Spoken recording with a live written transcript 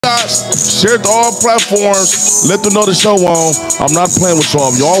Share it to all platforms. Let them know the show on. I'm not playing with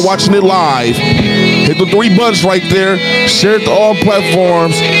y'all. Y'all watching it live. Hit the 3 buttons right there. Share it to all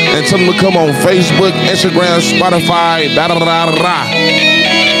platforms and tell them to come on Facebook, Instagram, Spotify.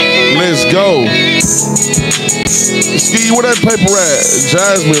 Let's go. Ski, where that paper at?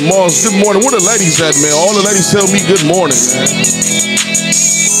 Jasmine, Moss, good morning. Where the ladies at, man? All the ladies tell me good morning, man.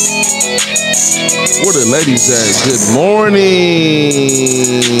 Where the ladies at? Good morning.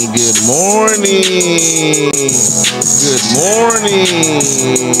 Good morning. Good morning.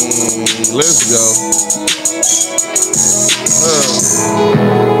 Let's go.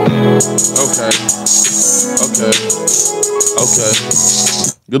 Okay.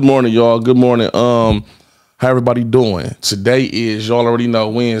 Good morning, y'all. Good morning. How everybody doing? Today is, y'all already know,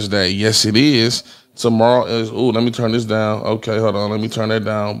 Wednesday. Yes, it is. Tomorrow is, let me turn this down. Okay, hold on. Let me turn that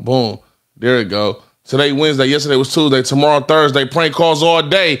down. Boom. There it go. Today, Wednesday. Yesterday was Tuesday. Tomorrow, Thursday. Prank calls all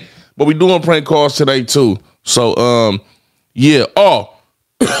day. But we doing prank calls today, too. So, yeah. Oh.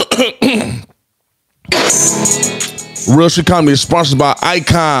 Real Street Comedy is sponsored by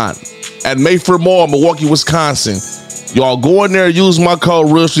Icon at Mayfair Mall, Milwaukee, Wisconsin. Y'all go in there, use my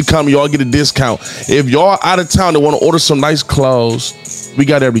code Real Street Comedy. Y'all get a discount. If y'all out of town and want to order some nice clothes, we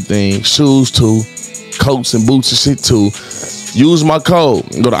got everything. Shoes, too. Coats and boots and shit, too. Use my code.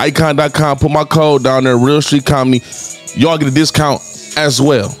 Go to icon.com. Put my code down there, Real Street Comedy. Y'all get a discount as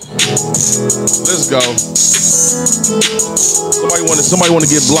well. Let's go. Somebody want to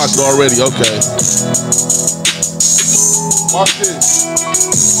get blocked already. Okay. Watch this.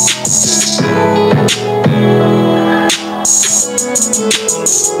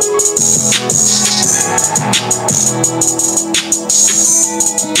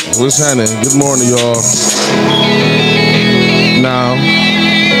 What's happening? Good morning, y'all. Now,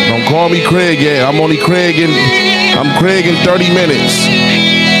 don't call me Craig yet. I'm Craig in 30 minutes.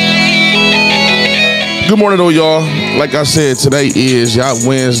 Good morning, though, y'all. Like I said, today is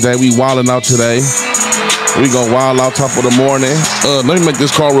Wednesday. We wilding out today. We gonna wild out top of the morning. Let me make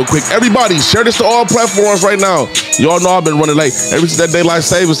this call real quick. Everybody, share this to all platforms right now. Y'all know I've been running late. Ever since that daylight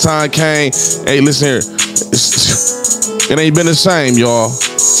savings time came. Hey, listen here. It ain't been the same, y'all.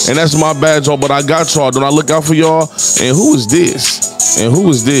 And that's my bad, y'all. But I got y'all. Don't I look out for y'all? And who is this? And who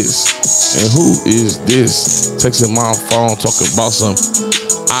is this? And who is this? Texting my phone talking about some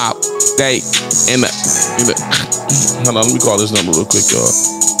update in the hold on, let me call this number real quick, y'all.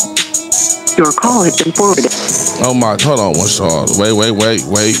 Your call has been forwarded. Oh my, hold on one y'all. Wait,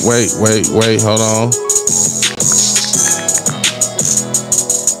 hold on.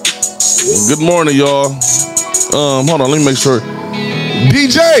 Good morning, y'all. Hold on, let me make sure.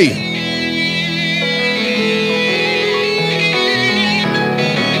 DJ!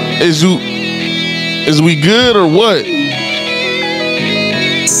 Is we good or what?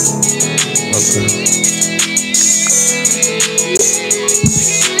 Okay.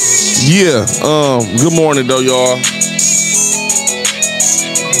 Yeah, good morning though, y'all.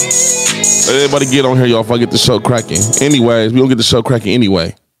 Everybody get on here, y'all, if I get the show cracking. Anyways, we gonna get the show cracking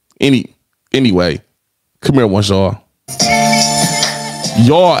anyway. Anyway, come here once, y'all.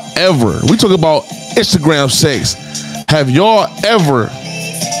 Y'all ever, we talk about Instagram sex. Have y'all ever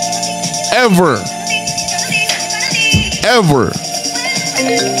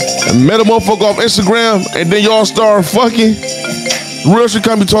met a motherfucker off Instagram and then y'all start fucking? Real shit,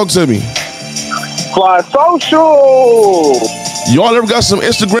 come talk to me. Fly social. Y'all ever got some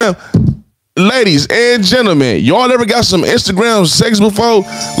Instagram, ladies and gentlemen, y'all ever got some Instagram sex before?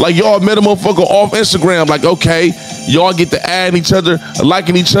 Like y'all met a motherfucker off Instagram, like okay, y'all get to add each other,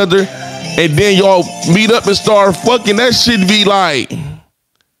 liking each other, and then y'all meet up and start fucking. That shit be like,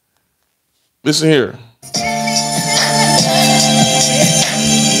 listen here.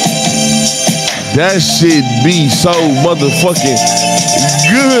 That shit be so motherfucking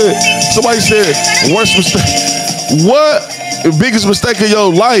good. Somebody said, worst mistake. What? The biggest mistake of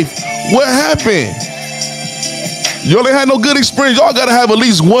your life? What happened? Y'all ain't had no good experience. Y'all gotta have at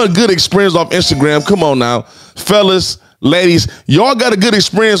least one good experience off Instagram. Come on now. Fellas, ladies, y'all got a good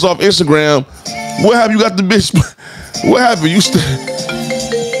experience off Instagram. What have you got the bitch? What happened? You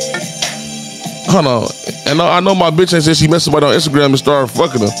hold on. And I know my bitch ain't said she met somebody on Instagram and started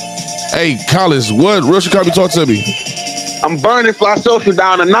fucking her. Hey, Collins, what? Real Chicago, talk to me. I'm burning Fly Social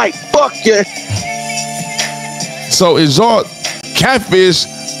down tonight. Fuck yeah. So is y'all catfish?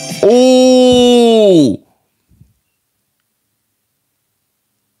 Ooh.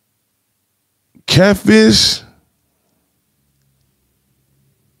 Catfish?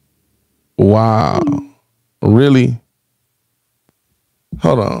 Wow. Really?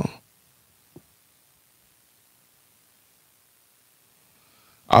 Hold on.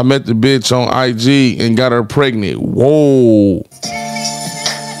 I met the bitch on IG and got her pregnant. Whoa.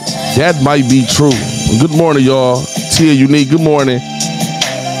 That might be true. Good morning, y'all. Tia Unique, good morning.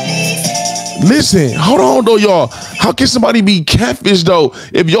 Listen, hold on though, y'all. How can somebody be catfish though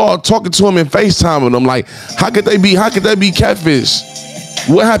if y'all talking to him and FaceTiming them? Like, how could that be catfish?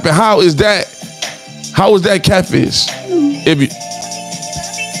 What happened? How is that catfish? If you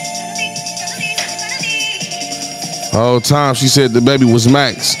whole time she said the baby was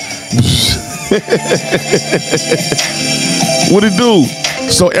Max. What it do?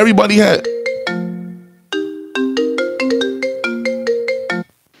 So everybody had.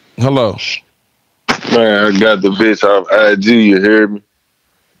 Hello. Man, I got the bitch off IG. You hear me?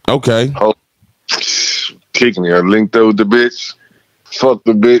 Okay. Oh, kicking me. I linked up with the bitch. Fucked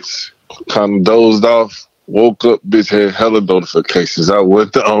the bitch. Kind of dozed off. Woke up. Bitch had hella notifications. I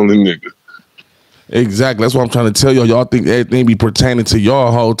was the only nigga. Exactly. That's what I'm trying to tell y'all. Y'all think everything be pertaining to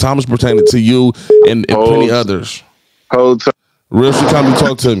y'all. Whole time is pertaining to you and plenty others. Whole time. Real shit, come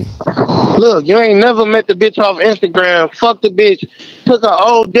talk to me. Look, you ain't never met the bitch off Instagram. Fuck the bitch. Took her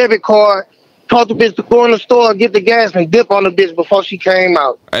old debit card. Told the bitch to go in the store, get the gas, and dip on the bitch before she came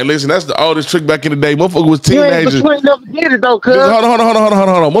out. Hey, listen, that's the oldest trick back in the day. Motherfucker was teenagers. You ain't never did it though, cuz. Hold on.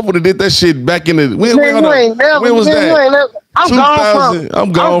 Motherfucker did that shit back in the. When was that?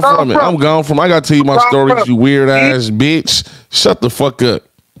 I'm gone from it. I gotta tell you my stories, you weird ass bitch. Shut the fuck up.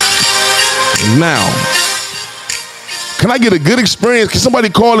 Now, can I get a good experience? Can somebody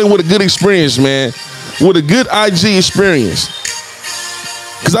call in with a good experience, man? With a good IG experience?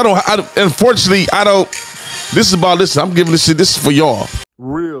 Because unfortunately, I don't. This is I'm giving this shit. This is for y'all.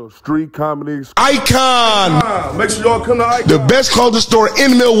 Real street comedy. Icon. Make sure y'all come to Icon. The best clothing store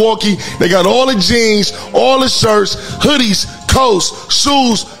in Milwaukee. They got all the jeans, all the shirts, hoodies, coats,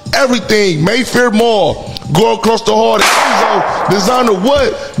 shoes, everything. Mayfair Mall. Go across the hall to Designer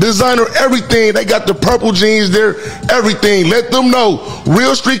what? Designer everything. They got the purple jeans there, everything. Let them know.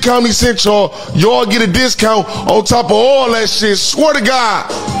 Real Street Comedy sent y'all. Y'all get a discount on top of all that shit. Swear to God.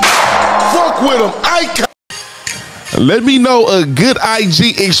 Fuck with them. Icon. Let me know a good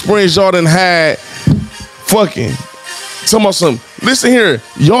IG experience y'all done had. Fucking. Talking about some. Listen here.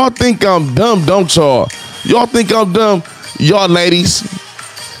 Y'all think I'm dumb, don't y'all? Y'all think I'm dumb? Y'all ladies.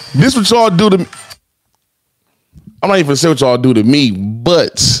 This what y'all do to me. I'm not even gonna say what y'all do to me,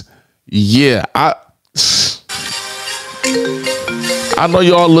 but yeah, I know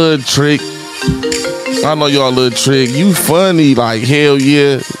y'all little trick. You funny like hell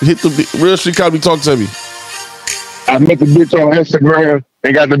yeah. Hit the Real Street Comedy, talk to me. I met the bitch on Instagram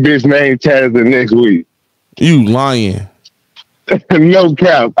and got the bitch name tatted the next week. You lying. No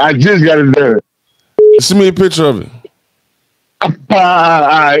cap. I just got it done. Send me a picture of it. All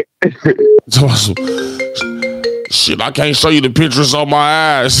right. Shit, I can't show you the pictures on my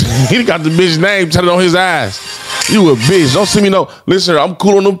ass. He got the bitch name tatted on his ass. You a bitch. Don't send me no. Listen, I'm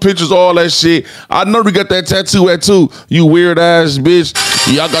cool on them pictures, all that shit. I know we got that tattoo at too. You weird ass bitch.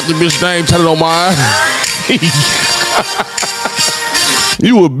 Yeah, I got the bitch name tatted on my ass.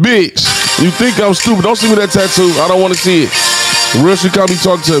 You a bitch. You think I'm stupid. Don't send me that tattoo. I don't want to see it. Real shit, come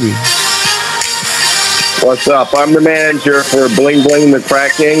talk to me. What's up? I'm the manager for Bling Bling the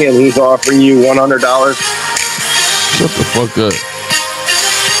Crack King, and he's offering you $100. Shut the fuck up.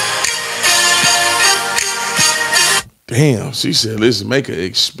 Damn, she said, listen, make an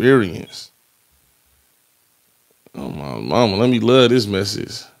experience. Oh, my mama, let me love this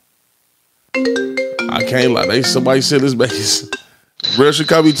message. I can't lie. Somebody said this message. Real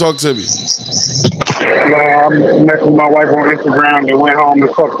Chicago, talk to me. I met with my wife on Instagram and went home to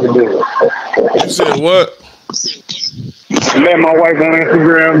fuck the bitch. You said what? Met my wife on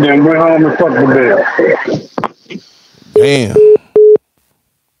Instagram, then went home and fucked the bitch. Damn.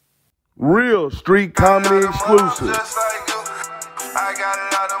 Real Street Comedy exclusive. I got a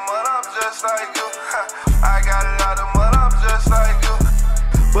lot of money, I'm just like you. I got a lot of money, I'm just like you.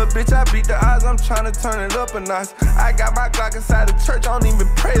 But bitch, I beat the odds, I'm trying to turn it up a notch. I got my Glock inside the church, I don't even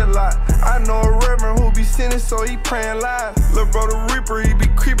pray a lot. I know a reverend who be sinning, so he praying live. Lil' bro the Reaper, he be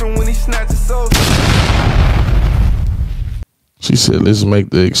creeping when he snatches souls. She said, let's make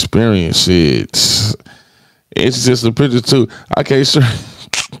the experience shit. It's just a picture too. I can't sure.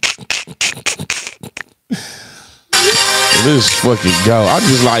 This fucking go. I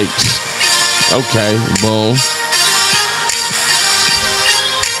just like, okay, boom.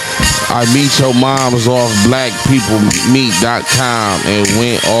 I meet your moms off blackpeoplemeet.com and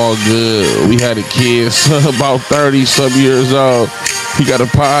went all good. We had a kid, about 30 some years old. He got a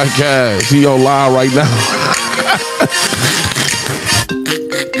podcast. He on live right now.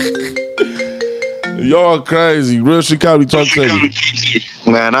 Y'all crazy. Real Chicago, talk to me.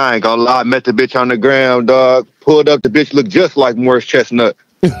 Man, I ain't gonna lie. I met the bitch on the ground, dog. Pulled up, the bitch looked just like Morris Chestnut.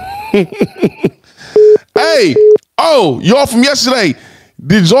 Hey, y'all from yesterday.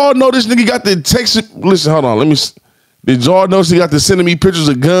 Did y'all know this nigga got the text? Listen, hold on. Did y'all know he got to sending me pictures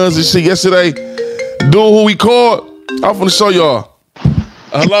of guns and shit yesterday? Dude who we called? I'm finna show y'all.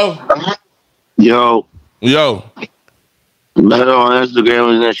 Hello? Yo. Met her on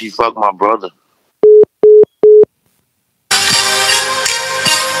Instagram and then she fucked my brother.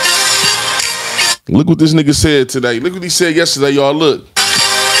 Look what this nigga said today. Look what he said yesterday, y'all. Look.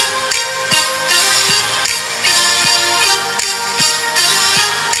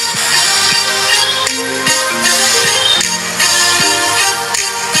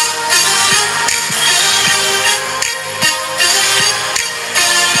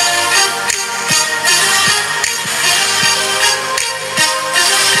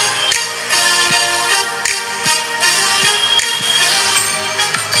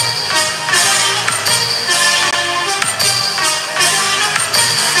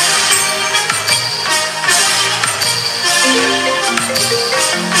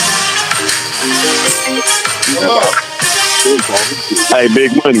 Hey,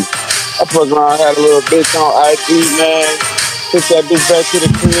 Big Money. I fucked around, had a little bitch on IG, man. Took that bitch back to the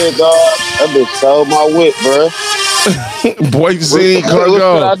crib, dog. That bitch stole my whip, bro. Boy, you see, what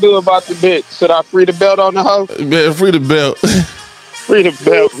should I do about the bitch? Should I free the belt on the hoe? Man, free the belt. Free the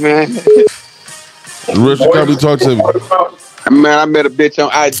belt, man. Rich, you come talk to me. Man, I met a bitch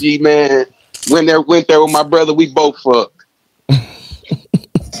on IG, man. Went there with my brother. We both fucked.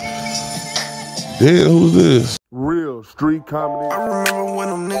 Damn, who's this? Real street comedy. I remember when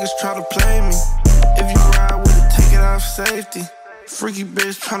them niggas try to play me. If you ride with it, take it off safety. Freaky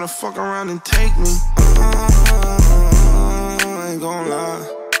bitch tryna fuck around and take me. Ain't gon' lie.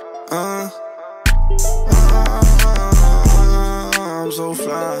 I'm so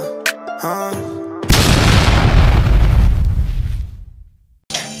fly.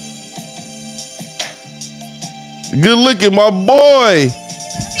 Good looking, my boy.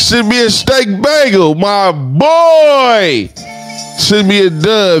 Should be a steak bagel, my boy. Should be a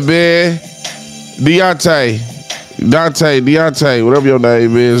dub, man. Deontay, whatever your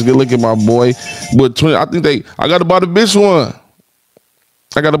name is. Good looking, my boy. But I got about a bitch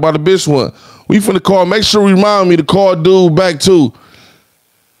one. We finna call. Make sure you remind me to call dude back too.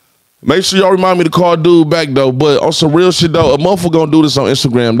 Make sure y'all remind me to call dude back though. But on some real shit though, a motherfucker gonna do this on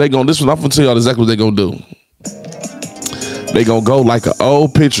Instagram. I'm finna tell y'all exactly what they gonna do. They gonna go like an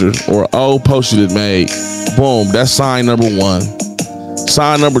old picture or an old post you that made. Boom, that's sign number one.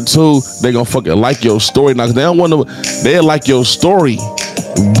 Sign number two, they gonna fucking like your story. Now, they don't want to, they'll like your story.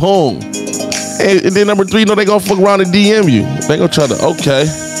 Boom. And then number three, they gonna fuck around and DM you. They gonna try to, okay.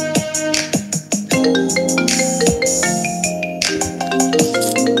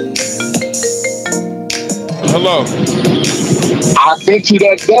 Hello. I think you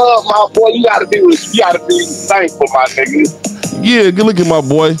that dub, my boy. You gotta be thankful, my nigga. Yeah, good looking, my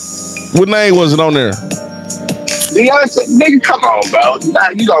boy. What name was it on there? Deontay, nigga, come on, bro.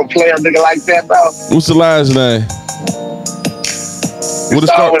 You don't play a nigga like that, bro. What's the last name? What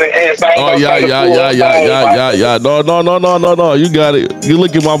start with an S. Oh, yeah. No. You got it. Good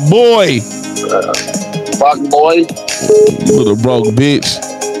looking, my boy. Fuck boy. You little broke bitch.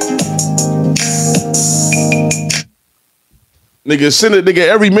 Nigga, send it, nigga,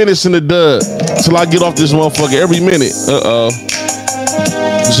 every minute send a dub till I get off this motherfucker. Every minute.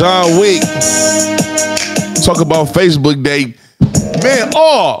 John Wick. Talk about Facebook date. Man,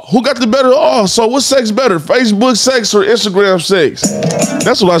 who got the better? So what's sex better? Facebook sex or Instagram sex?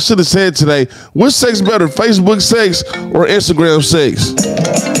 That's what I should have said today. What's sex better? Facebook sex or Instagram sex?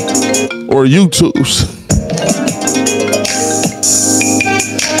 Or YouTube's?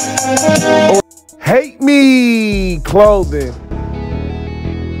 Hate Me Clothing.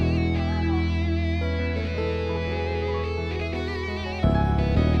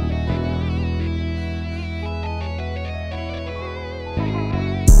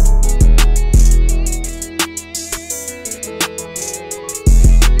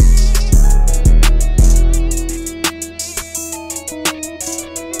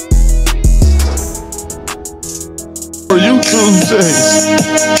 Or YouTube sex?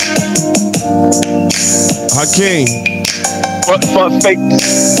 Hakeem. Fuck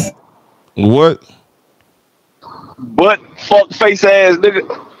face. What? What fuck face ass nigga?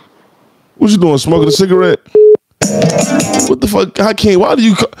 What you doing? Smoking a cigarette? What the fuck? Hakeem, why do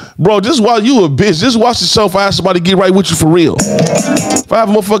you... Bro, just while you a bitch, just watch the show if I ask somebody to get right with you for real. If I have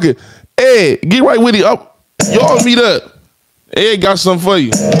a motherfucker, Ed, get right with you. Y'all meet up. Ed got something for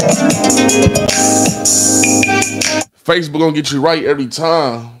you. Facebook gonna get you right every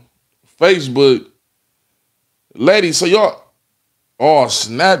time. Facebook. Ladies, so y'all, oh,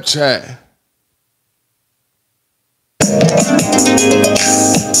 Snapchat.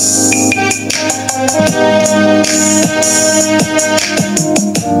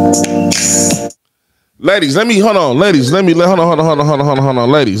 Ladies, hold on. Ladies, hold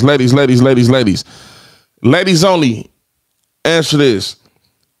on. Ladies only. Answer this.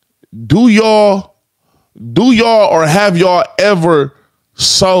 Do y'all or have y'all ever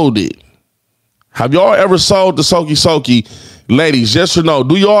sold it? Have y'all ever sold the Soaky? Ladies, yes or no?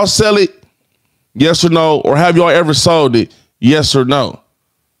 Do y'all sell it? Yes or no? Or have y'all ever sold it? Yes or no?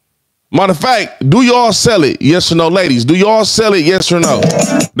 Matter of fact, do y'all sell it? Yes or no, ladies? Do y'all sell it? Yes or no?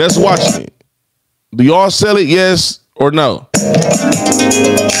 That's watching it. Do y'all sell it? Yes or no?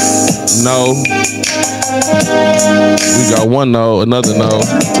 No. We got one no, another no,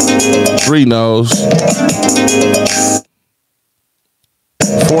 3 no's,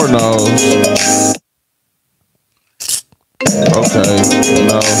 4 no's. Okay,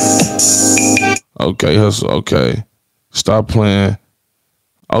 no. Okay, hustle. Okay, stop playing.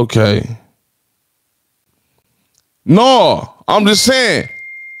 Okay. No, I'm just saying,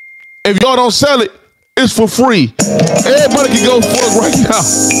 if y'all don't sell it, it's for free. Everybody can go fuck right now.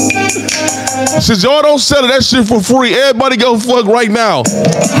 Since y'all don't sell it, that shit for free. Everybody go fuck right now.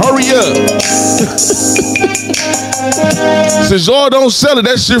 Hurry up. Since y'all don't sell it,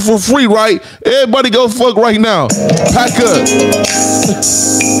 that shit for free, right? Everybody go fuck right now. Pack up.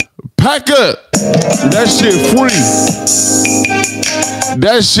 Pack up. That shit free.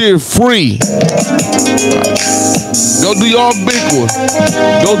 That shit free. Go do y'all big one.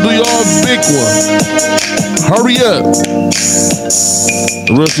 Go do y'all big one. Hurry up.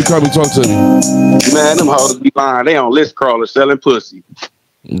 Real shit, come and talk to me. Man, them hoes be lying. They on list crawlers selling pussy.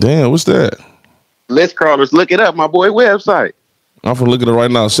 Damn, what's that? List crawlers, look it up, my boy website. I'm finna look at it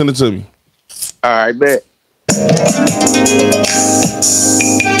right now. Send it to me. All right, bet.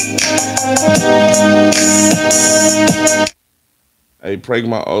 Hey, prank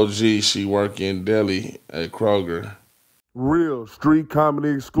my OG. She work in Delhi at Kroger. Real street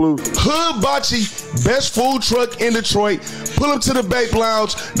comedy exclusive. Hood Bocce, best food truck in Detroit. Pull up to the Bape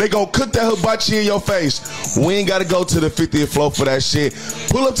Lounge. They gon' cook that hibachi in your face. We ain't gotta go to the 50th floor for that shit.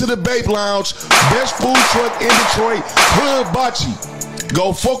 Pull up to the Bape Lounge, best food truck in Detroit. Hood Bocce.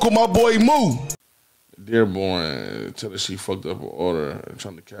 Go fuck with my boy Moo. Dearborn, tell her she fucked up her order and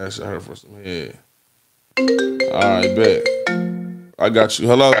trying to cash at her for some head. All right, bet. I got you.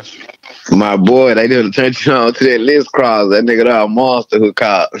 Hello? My boy, they didn't turn you on to that list cross. That nigga, that a monster who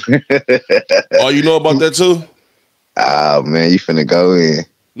called. Oh, you know about that too? Oh, man, you finna go in.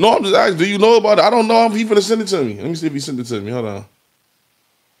 No, I'm just asking. Do you know about it? I don't know if he finna send it to me. Let me see if he sent it to me. Hold on.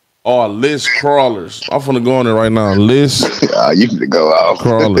 Oh, list crawlers. I'm finna go on there right now. List you finna go off.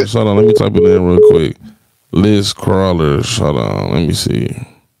 crawlers. Hold on. Let me type it in real quick. List crawlers. Hold on. Let me see.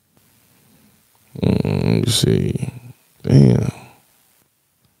 Let me see. Damn.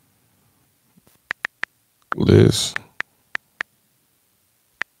 List.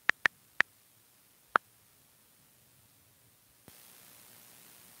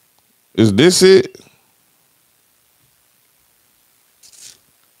 Is this it?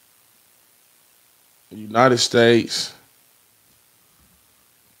 United States.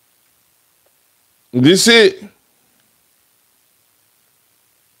 This it?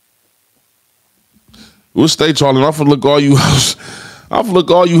 What state y'all in? I'm finna look all you hoes. I'm finna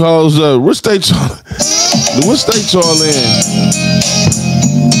look all you hoes up. What state y'all? What state y'all in?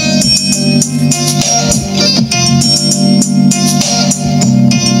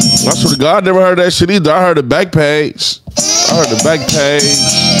 I swear to God, I never heard that shit either. I heard the back page. I heard the back page.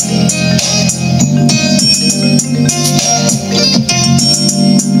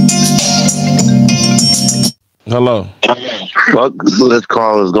 Hello. Fuck list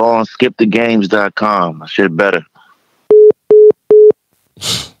callers. Go on skipthegames.com. Shit better.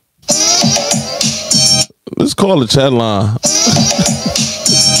 Let's call the chat line.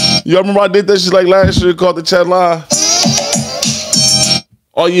 Y'all remember I did that shit like last year, called the chat line?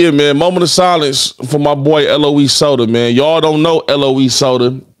 Oh yeah, man. Moment of silence for my boy LOE Soda, man. Y'all don't know LOE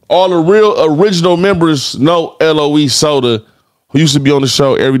Soda. All the real original members know LOE Soda, who used to be on the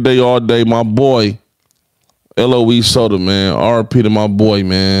show every day, all day. My boy, LOE Soda, man. RP to my boy,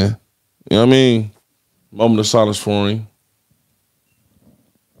 man. You know what I mean? Moment of silence for him.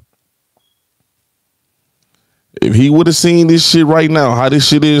 If he would have seen this shit right now, how this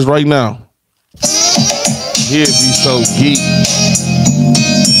shit is right now, he'd be so geek.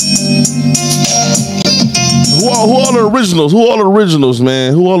 Who all the originals? Who all the originals,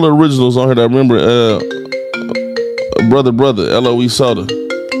 man? Who all the originals on here that remember brother, LOE Soda.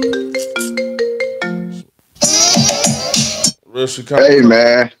 Real Street Comedy. Hey,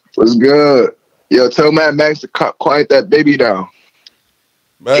 man. What's good? Yo, tell Mad Max to quiet that baby down.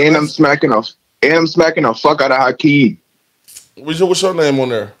 And I'm smacking the fuck out of Hakeem. What's your name on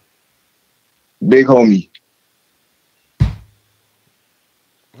there? Big homie.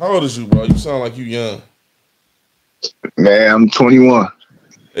 How old is you, bro? You sound like you young. Man, I'm 21.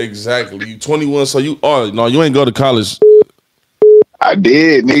 Exactly. You 21, so you you ain't go to college. I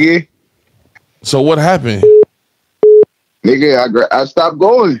did, nigga. So what happened? Nigga, I stopped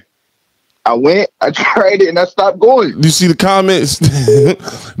going. I went, I tried it, and I stopped going. You see the comments?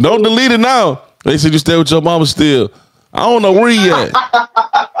 Don't delete it now. They said you stay with your mama still. I don't know where he at.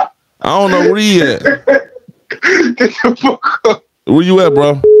 Get the fuck up. Where you at,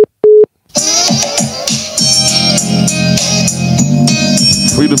 bro?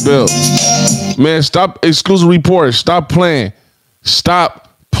 Free the belt. Man, stop exclusive reports. Stop playing.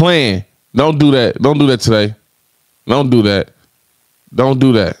 Stop playing. Don't do that. Don't do that today. Don't do that. Don't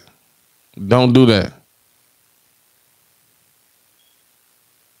do that. Don't do that.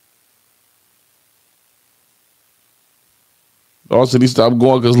 Also, he stopped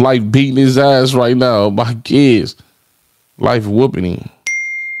going because life beating his ass right now. My kids. Life whooping him.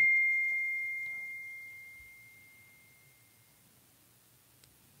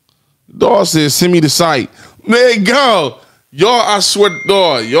 Dog says, send me the site. There you go. Y'all, I swear to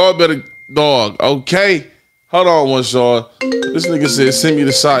dog. Y'all better, dog, okay? Hold on one, y'all. This nigga said, send me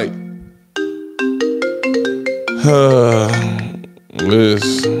the site.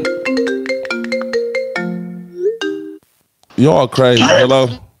 This. Y'all crazy. Hello?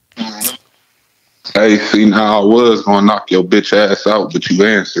 Hey, see, now I was gonna knock your bitch ass out, but you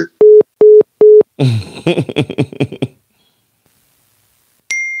answered.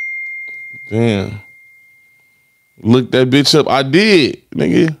 Damn. Look that bitch up. I did,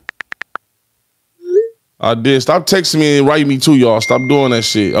 nigga. I did. Stop texting me and writing me too, y'all. Stop doing that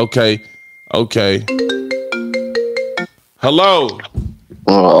shit. Okay. Okay. Hello.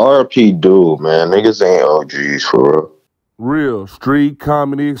 RP dude, man. Niggas ain't OGs for real. Real Street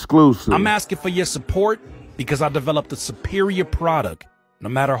Comedy exclusive. I'm asking for your support because I developed a superior product. No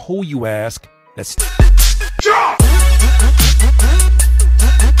matter who you ask, that's...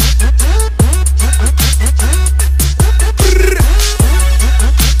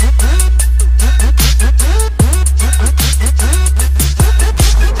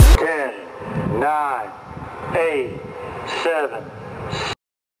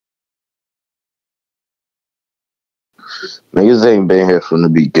 Niggas ain't been here from the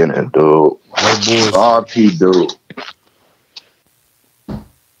beginning, dude. RP dude.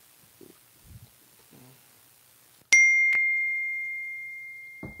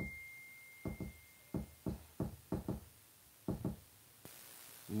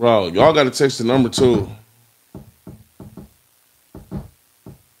 Bro, y'all gotta text the number too.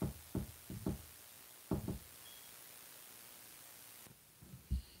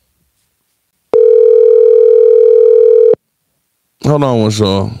 Hold on, what's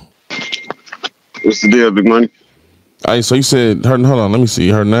y'all? What's the deal, big money? Alright, so you said her. Hold on, let me see.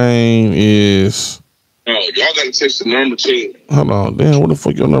 Her name is. Oh, y'all gotta text the number too. Hold on, damn. What the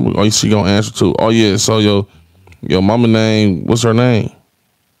fuck your number? Oh, she gonna answer too. Oh yeah. So your mama name. What's her name?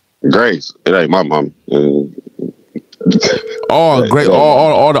 Grace. It ain't my mom. Oh, great.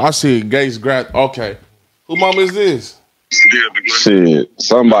 Oh, I see. Grace. Okay. Who mama is this? Shit,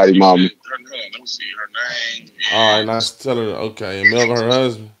 somebody mama. Let me see her name. All right, nice to tell her. Okay, and Melvin, her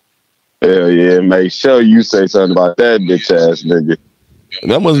husband. Hell yeah, make sure you say something about that bitch ass nigga.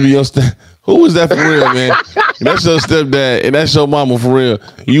 That must be your Who is that for real, man? That's your stepdad, and that's your mama for real.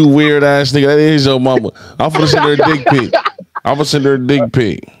 You weird ass nigga. That is your mama. I'm gonna send her a dick pic. I'm gonna send her a dick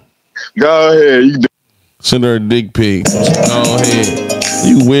pic. Go ahead, you send her a dick pic. Go ahead.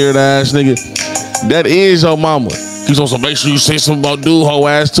 You weird ass nigga. That is your mama. He's supposed to make sure you say something about dude hoe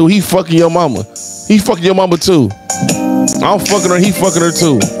ass too. He fucking your mama. He fucking your mama too. I'm fucking her. He fucking her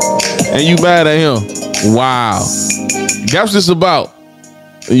too. And you mad at him? Wow. That's what it's about.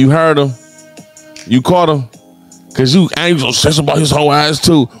 And you heard him. You caught him. Cause you angel says about his whole ass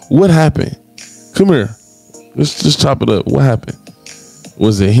too. What happened? Come here. Let's just chop it up. What happened?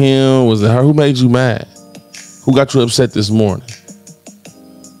 Was it him? Was it her? Who made you mad? Who got you upset this morning?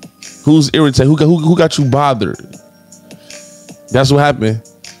 Who's irritated? Who got you bothered? That's what happened.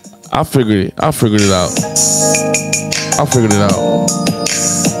 I figured it out. I figured it out.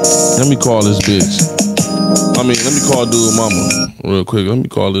 Let me call this bitch. Let me call dude mama real quick. Let me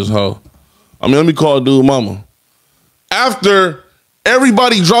call this hoe. Let me call dude mama. After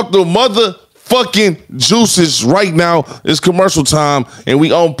everybody dropped the motherfucking motherfucking juices right now. It's commercial time, and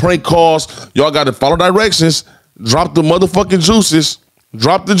we on prank calls. Y'all got to follow directions. Drop the motherfucking juices.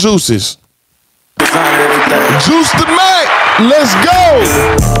 Drop the juices. Juice the Mac. Let's go.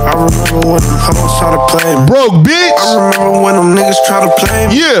 I remember when them hoes try to play me. Broke bitch. I remember when them niggas try to play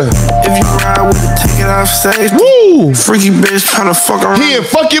me. Yeah. If you ride with it, take it off stage. Woo. Freaky bitch trying to fuck around. He in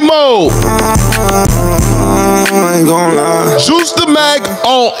fucking mode. I ain't gonna lie. Juice the Mac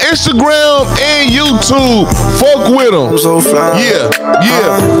on Instagram and YouTube. Fuck with him. I'm so fly. Yeah.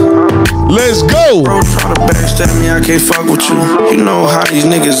 Let's go. Bro, try to backstab me, I can't fuck with you. You know how these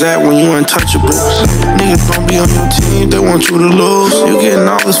niggas act when you untouchable. Niggas don't be on your team, they want you to lose. You getting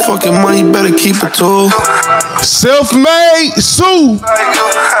all this fucking money, better keep it too. Self-made Sue.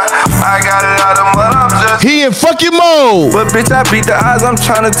 I got a lot of money, I'm just. He in fucking mode. But bitch, I beat the odds, I'm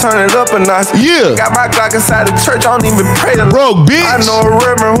trying to turn it up a notch. Yeah. Got my Glock inside the church, I don't even pray. Bro, bitch. I know a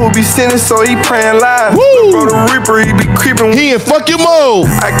reverend who be sinning, so he praying live. Woo. Bro, the Reaper, he be creeping. He in fucking mode.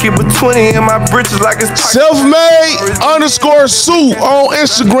 I keep a 20 in my britches like it's Self-made _ Sue on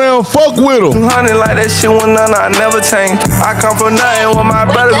Instagram. Fuck with him. 200 like that shit when none, I never change. I come from nothing with my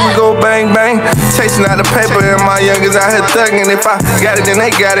brothers, we go bang bang. Chasing out the paper and my youngest out here thugging. If I got it, then they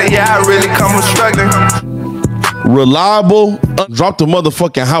got it. Yeah, I really come from struggling. Reliable. Drop the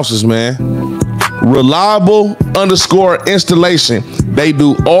motherfucking houses, man. Reliable _ installation. They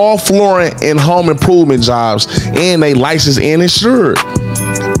do all flooring and home improvement jobs, and they licensed and insured.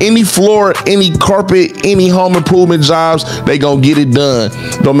 Any floor, any carpet, any home improvement jobs, they gonna get it done.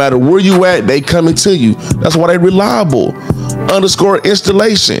 No matter where you at, they coming to you. That's why they reliable _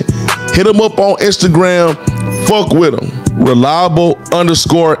 installation. Hit them up on Instagram. Fuck with them. Reliable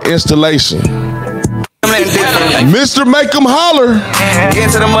 _ installation. Mr. Make 'em holler.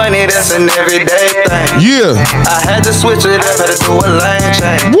 Get to the money, that's an everyday thing. Yeah. I had to switch it up, had to do a lane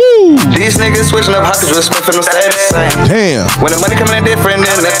change. Woo. These niggas switching up, how could you expect for them stay the same? Damn. When the money coming in different,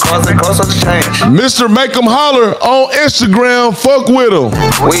 then the cost and cost of change. Mr. Make 'em holler on Instagram. Fuck with him.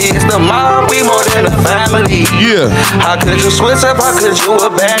 We is the mob, we more than a family. Yeah. How could you switch up, how could you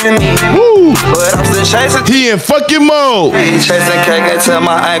abandon me? Woo. But I'm still chasing. He in fucking mode. Chasing cake until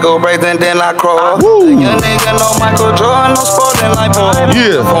my ankle breaks and then I crawl. Woo. Young nigga, no Michael Jordan, no sporting like boy.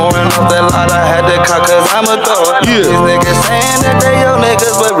 Yeah. Pouring off that lot, I had to cut cause I'm a thug. Yeah. These niggas saying that they your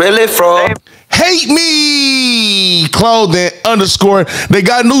niggas, but really fraud. Hate Me Clothing _ They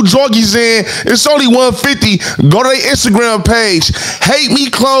got new jorgies in. It's only $150. Go to their Instagram page. Hate Me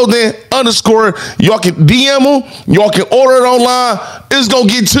Clothing _ Y'all can DM them. Y'all can order it online. It's gonna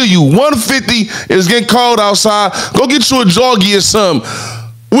get to you. $150. It's getting cold outside. Go get you a jorgie or something.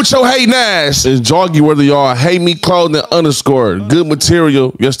 With your hating ass. It's jorgy whether y'all Hate Me Clothing _ Good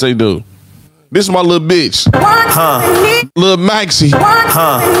material. Yes, they do. This is my little bitch. Little Maxie.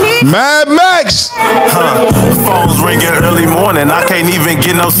 Mad Max. Phones ringing early morning. I can't even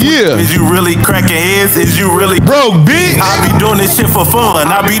get no sleep. Yeah. Is you really cracking heads? Is you really broke, bitch? I be doing this shit for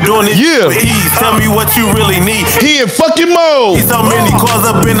fun. I be doing this shit for ease. Tell me what you really need. He in fucking mode. So many cars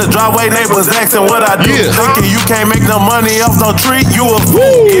up in the driveway. Neighbors asking what I do. Thinking you can't make no money off no tree. You a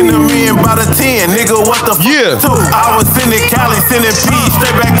fool. In the million by the 10. Nigga, what the fuck? I was sending Cali, sending P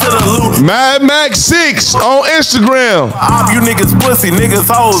straight back to the loop. Mad Max 6 on Instagram. You niggas pussy, niggas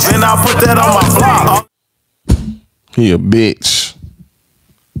hoes, and I put that on my blog. He a bitch.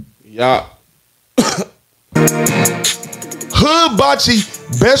 Y'all. Hood Bocce,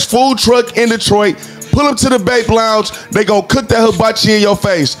 best food truck in Detroit. Pull up to the Bape Lounge. They gonna cook that hibachi in your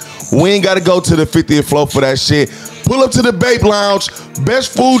face. We ain't gotta go to the 50th floor for that shit. Pull up to the Bape Lounge.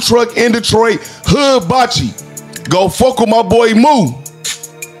 Best food truck in Detroit. Hood Bocce. Go fuck with my boy Moo.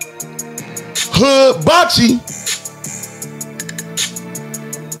 Hood Bocce.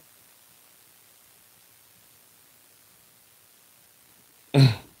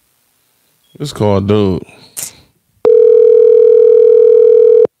 It's called dude.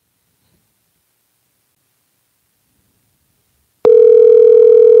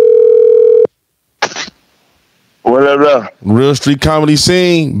 What up? Real street comedy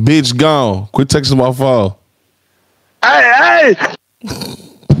scene, bitch gone. Quit texting my phone. Hey!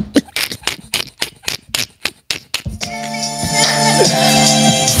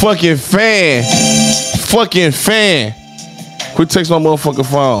 Fucking fan. Quit texting my motherfucking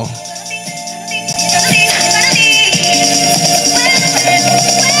phone.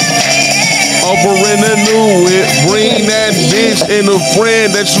 Over in the new whip, bring that bitch and a friend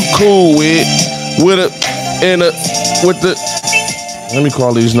that you cool with let me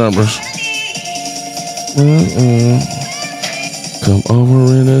call these numbers. Come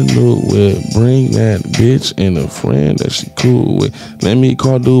over in a new whip. Bring that bitch and a friend that she cool with. Let me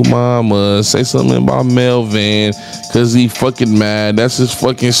call dude mama. Say something about Melvin. Cause he fucking mad. That's his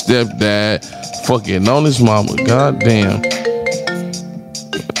fucking stepdad. Fucking on his mama. Goddamn.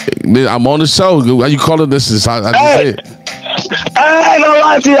 I'm on the show. Why you call it this? I just said. I ain't gonna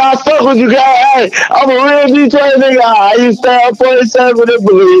lie to you, I fuck with you guys. Hey, I'm a real Detroit nigga. I used to stay on 47 and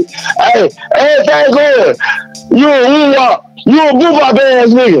believe. Hey, everything good. You a boop-bop ass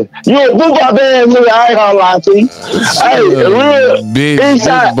nigga. You a boop-bop ass nigga. I ain't gonna lie to you. Hey, real bitch,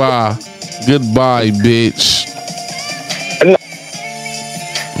 goodbye. Goodbye, bitch.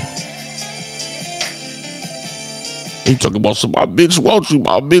 You talking about some, my bitch wants you,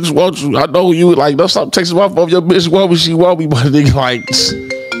 my bitch wants you. I know you like, don't stop texting my phone. Your bitch want me, she want me, but nigga like,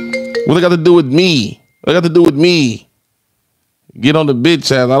 what they got to do with me? What they got to do with me? Get on the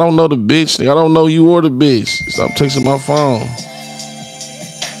bitch ass. I don't know the bitch. I don't know you or the bitch. Stop texting my phone.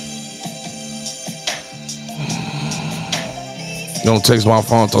 Don't text my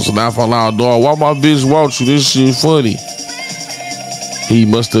phone. Talk to laugh out loud, dog. Why my bitch want you? This shit funny. He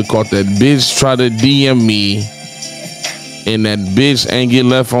must have caught that bitch try to DM me. And that bitch ain't get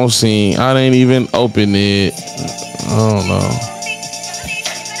left on scene. I ain't even open it. I don't know.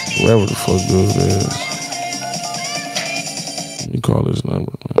 Whatever the fuck dude is. Let me call this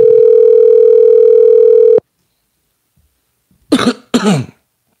number, man.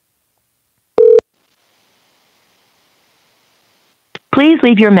 Please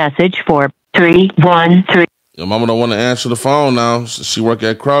leave your message for 313. Your mama don't want to answer the phone now. She work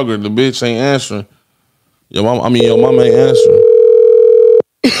at Kroger. The bitch ain't answering. Your mama ain't answering.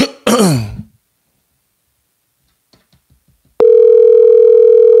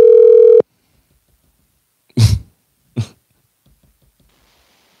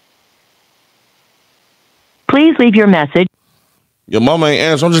 Please leave your message. Your mama ain't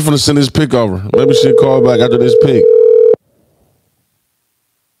answering. I'm just gonna send this pic over. Maybe she'll call back after this pic.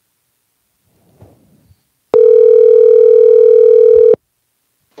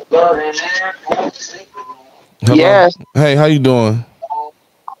 Hello? Yes. Hey, how you doing?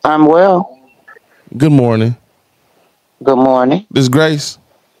 I'm well. Good morning. Good morning. This Grace?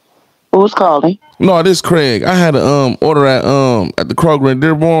 Who's calling? No, this Craig. I had a order at the Kroger in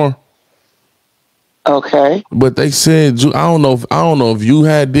Dearborn. Okay. But they said I don't know if you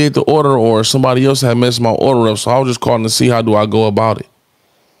had did the order or somebody else had messed my order up. So I was just calling to see how do I go about it.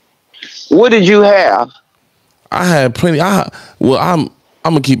 What did you have? I had plenty.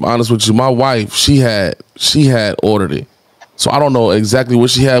 I'm gonna keep honest with you. My wife, she had ordered it. So I don't know exactly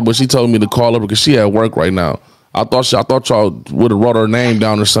what she had, but she told me to call her because she at work right now. I thought y'all would have wrote her name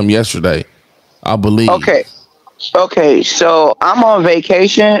down or something yesterday. I believe. Okay, so I'm on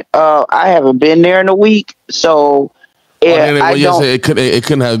vacation. I haven't been there in a week, so it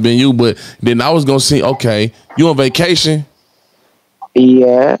couldn't have been you. But then I was gonna see. Okay, you on vacation?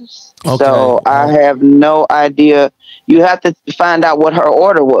 Yes. Okay. So I have no idea. You have to find out what her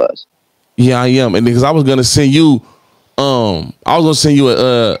order was. Yeah, I am, and because I was gonna send you, a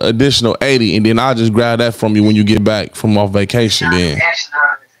additional 80, and then I'll just grab that from you when you get back from off vacation. Then.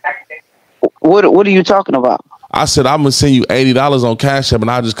 What are you talking about? I said I'm gonna send you $80 on Cash App, and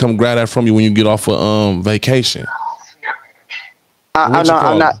I'll just come grab that from you when you get off of vacation. I'm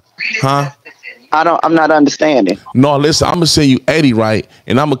not. Huh? I'm not understanding. No, listen. I'm gonna send you 80, right?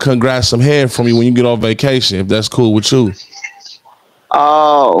 And I'm gonna come grab some hair from you when you get off vacation, if that's cool with you.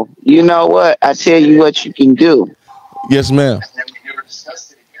 Oh, you know what? I tell you what you can do. Yes, ma'am.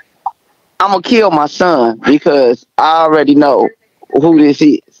 I'm gonna kill my son because I already know who this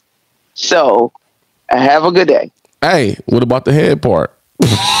is. So, have a good day. Hey, what about the head part?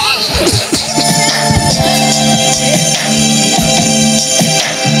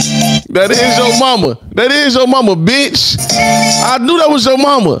 That is your mama. That is your mama, bitch. I knew that was your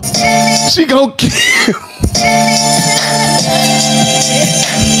mama. She gon' kill.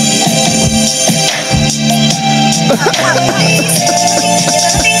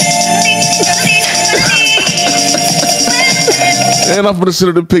 And I'm gonna send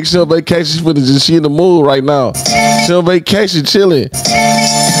her the picture of vacation footage, and she in the mood right now. She on vacation, chilling.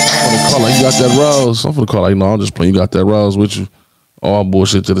 I'm gonna call her. You got that rose? I'm gonna call her. No, I'm just playing. You got that rose with you? All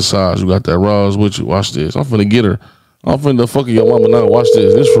bullshit to the side. You got that rose with you? Watch this. I'm finna get her. I'm finna fuck your mama now. Watch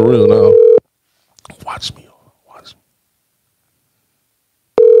this. This for real now. Watch me. Watch me.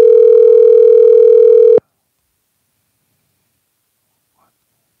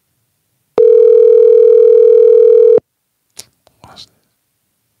 Watch this.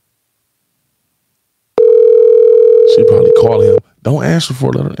 She probably call him. Don't answer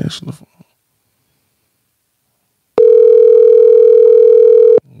for it. Let her answer the phone.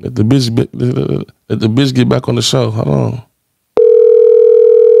 Let the bitch get back on the show. Hold on.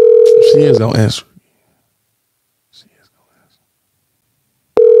 She is gonna answer. She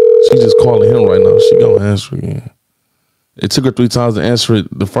just calling him right now. She gonna answer again. It took her 3 times to answer it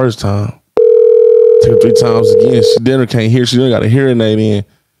the first time. It took her 3 times again. She dinner can't hear. She done got a hearing aid in.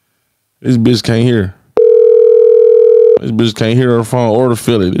 This bitch can't hear. This bitch can't hear her phone or to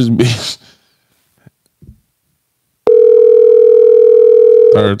feel it. This bitch.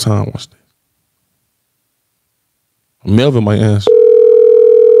 3rd time. Watch this. Melvin might answer.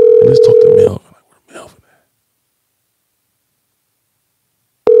 Let's talk to Melvin. Like, where Melvin at?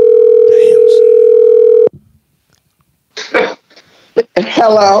 Damn.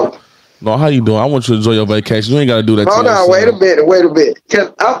 Hello. No, how you doing? I want you to enjoy your vacation. You ain't gotta do that to Hold your on, son. wait a bit.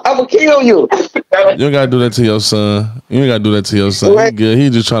 Cause I'm gonna kill you. You ain't gotta do that to your son. You ain't gotta do that to your son. He good.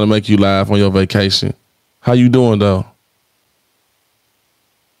 He just trying to make you laugh on your vacation. How you doing though?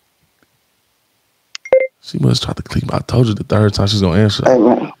 She must try to click. I told you the 3rd time she's gonna answer.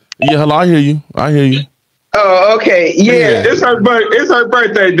 Yeah, hello. I hear you. Oh, okay. Yeah. It's her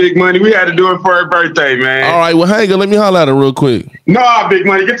birthday, Big Money. We had to do it for her birthday, man. All right, well, hang on. Let me holler at her real quick. Nah, Big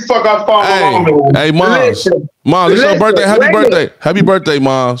Money. Get the fuck off the phone. Hey, Moms. Moms, it's your birthday. Happy birthday. Happy birthday,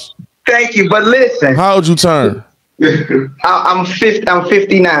 Moms. Thank you, but listen. How old you turn? I'm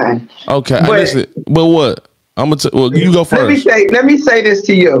 59. Okay, listen. But what? Well, you go first. Let me say this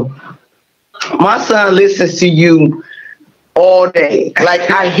to you. My son listens to you all day.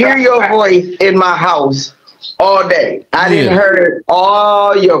 Like, I hear your voice in my house all day. I didn't heard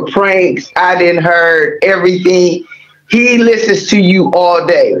all your pranks. I didn't heard everything. He listens to you all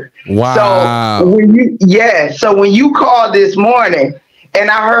day. Wow. So when you called this morning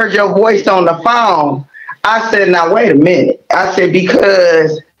and I heard your voice on the phone, I said, now wait a minute. I said,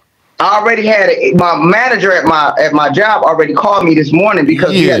 because I already had my manager at my job already called me this morning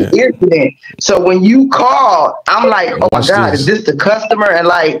because we had an incident. So when you called, I'm like, oh my God, is this the customer? And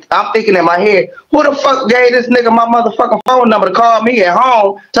like, I'm thinking in my head, who the fuck gave this nigga my motherfucking phone number to call me at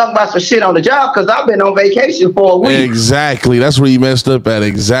home, talk about some shit on the job? Because I've been on vacation for a week. Exactly. That's where you messed up at.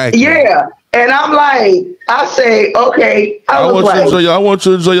 Exactly. Yeah. And I'm like, I say, okay. I want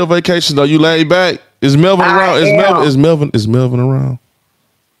you to enjoy your vacation though. You laid back. Is Melvin around? Is Melvin around?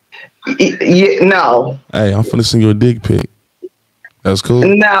 Yeah, no. Hey, I'm finna send you a dick pic. That's cool.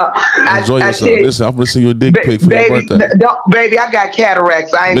 No, enjoy yourself. Listen, I'm finna send you a dick pic for your birthday. Baby, I got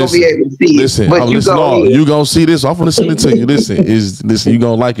cataracts. I ain't gonna be able to see it. Listen, but you gonna see this. I'm finna send it to you. Listen, you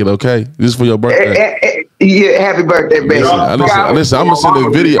gonna like it, okay? This is for your birthday. Yeah, happy birthday, baby. Listen, I'm gonna send a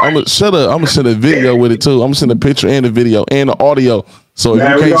video. I'm gonna send a video with it too. I'm gonna send a picture and a video and the audio. So if you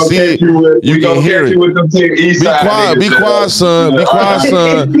can't see it, you can hear it. Be quiet, son. Be quiet,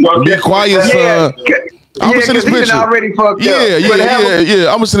 son. Be quiet, son. I'm gonna send this picture. Already fucked yeah.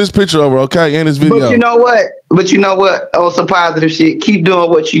 I'm gonna send this picture over, okay? And this video. But you know what? On some positive shit, keep doing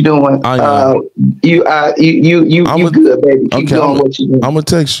what you're doing. You good, baby. Keep doing what you're doing. I'm gonna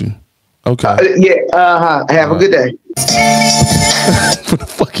text you. Okay. Have a good day. What the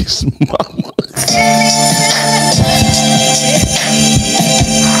fuck is mama?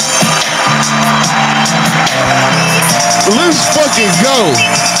 Let's fucking go.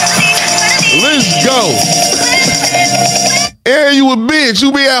 Let's go. And you a bitch.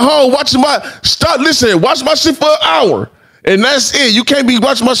 You be at home watching watch my shit for an hour. And that's it. You can't be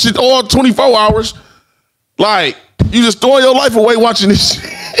watching my shit all 24 hours. Like, you just throwing your life away watching this shit.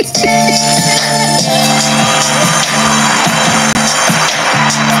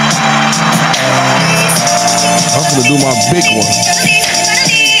 I'm gonna do my big one.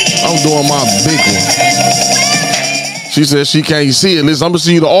 I'm doing my big one. She said she can't see it. Listen, I'm gonna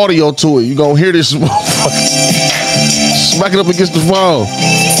send you the audio to it. You gonna hear this motherfucker. Smack it up against the phone.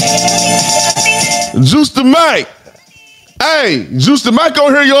 Juice the Mac. Hey, Juice the Mac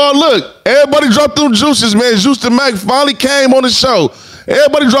on here, y'all. Look, everybody drop them juices, man. Juice the Mac finally came on the show.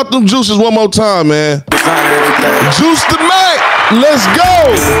 Everybody drop them juices one more time, man. Juice the Mac. Let's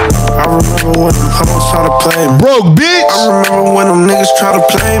go. I remember when them hoes try to play me. Broke bitch. I remember when them niggas try to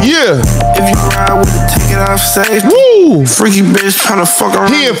play me. Yeah. If you ride with a ticket off stage, woo. Freaky bitch trying to fuck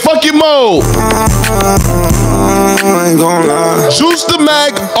around. He in fucking mode. I ain't gonna lie. Juice the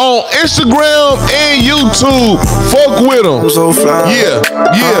Mac on Instagram and YouTube. Fuck with him. I'm so fly. Yeah.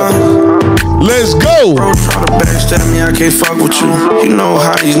 Let's go. Bro, try to backstab me, I can't fuck with you. You know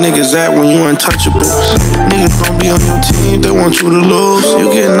how these niggas act when you untouchable. Niggas don't be on your team, they want you to lose.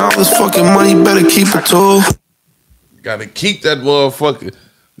 You getting all this fucking money, better keep it too. Gotta keep that motherfucker.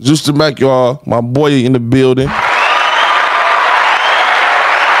 Juice the Mac, y'all. My boy in the building.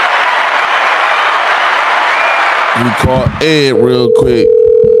 Let me call Ed real quick.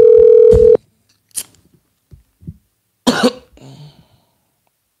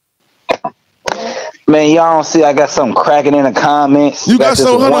 Man, y'all don't see I got something cracking in the comments. You got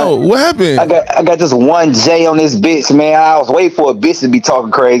some? Hold on. What happened? I got this one J on this bitch, man. I was waiting for a bitch to be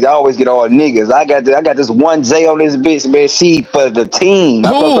talking crazy. I always get all niggas. I got this one J on this bitch, man. She for the team.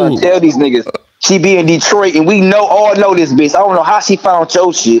 I'm supposed to tell these niggas she be in Detroit, and we all know this bitch. I don't know how she found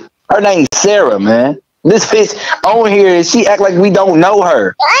your shit. Her name's Sarah, man. This bitch on here, and she act like we don't know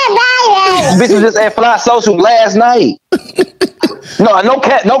her. This bitch was just at Fly Social last night. No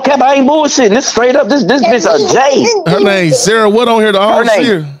cap, I ain't bullshitting. This straight up, this bitch a J. Her name's Sarah. What on here? Her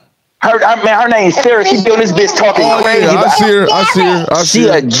name. Her name's Sarah. She doing this bitch talking crazy. Yeah, I see her. She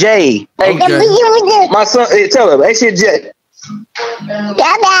a J. Hey, my son, tell her, ain't she a J?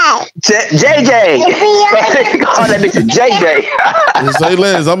 JJ. Call that bitch a JJ. Say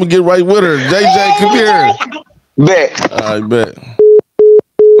less. I'm gonna get right with her. JJ, come here. Bet. All right, bet.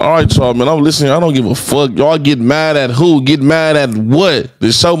 All right, y'all, man. I'm listening. I don't give a fuck. Y'all get mad at who? Get mad at what?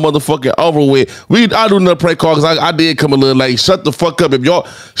 The show motherfucking over with. I do another prank call because I did come a little late. Shut the fuck up. If y'all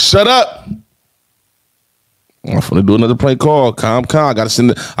shut up. I'm finna do another prank call. Calm. I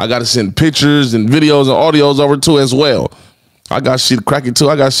gotta send pictures and videos and audios over too as well. I got shit cracking too.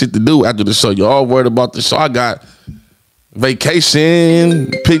 I got shit to do after the show. Y'all worried about the show. I got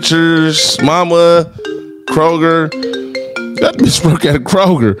vacation, pictures, mama, Kroger. That bitch work at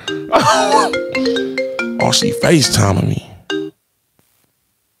Kroger. Oh, she FaceTiming me.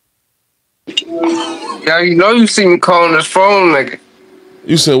 Yeah, you know you see me calling this phone, nigga.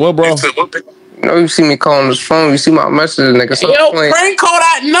 You said what, bro? You know you see me calling this phone. You see my message, nigga. So yo, prank call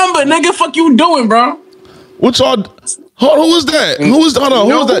that number, nigga. Fuck you doing, bro? What y'all? Who was that? Hold on.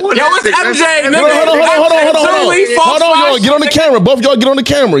 Who was that? Yo, it's MJ, nigga. Hold on, y'all. Get on the camera. Both y'all get on the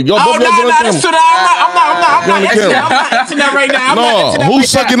camera. Y'all both get on the camera. I'm not answering that right now. No,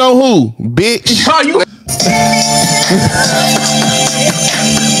 who's sucking on who? Bitch.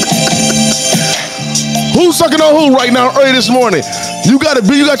 Who's sucking on who right now early this morning? You got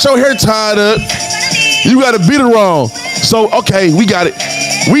your hair tied up. You got a beat it wrong. So, okay, we got it.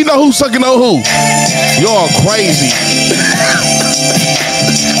 We know who's sucking on who. Y'all crazy.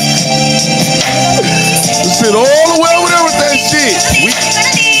 Sit all the way over there with that shit.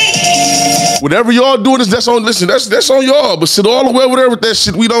 Whatever y'all doing, that's on y'all. But sit all the way over there with that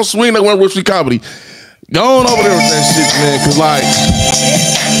shit. We don't swing that one Rich Comedy. Go on over there with that shit, man. Cause like,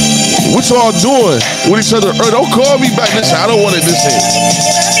 what y'all doing with each other? Don't call me back. Listen, I don't want it. Listen,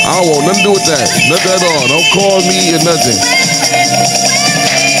 I don't want nothing to do with that. Nothing at all. Don't call me or nothing.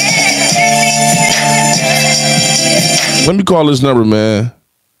 Let me call this number, man.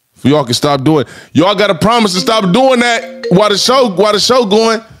 So y'all can stop doing. Y'all gotta promise to stop doing that while the show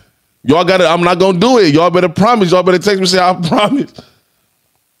going. Y'all gotta. I'm not gonna do it. Y'all better promise. Y'all better text me and say I promise.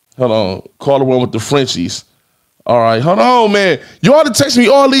 Hold on. Call the one with the Frenchies. All right. Hold on, man. You ought to text me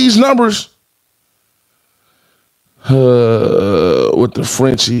all these numbers. With the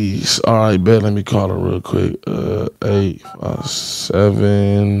Frenchies. All right, bet. Let me call her real quick.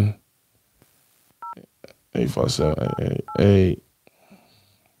 857 857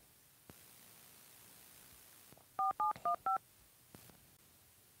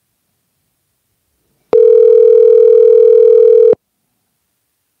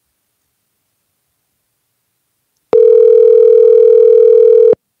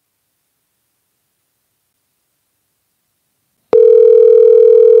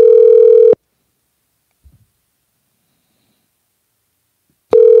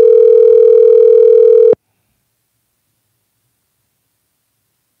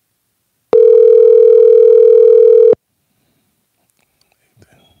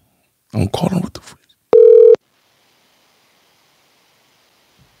 I'm calling with the fridge.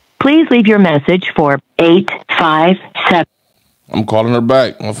 Please leave your message for 857. I'm calling her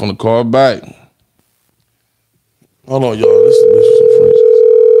back. I'm finna call her back. Hold on, y'all. This is the bitch with some Frenchies.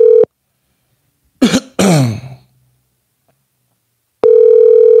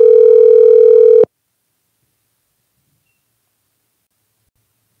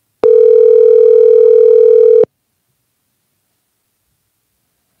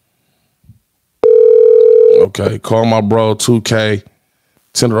 Okay, call my bro 2K.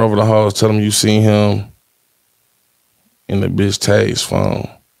 Send her over the house. Tell him you seen him in the bitch Tay's phone.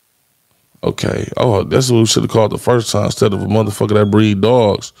 Okay. Oh, that's what we should have called the first time instead of a motherfucker that breed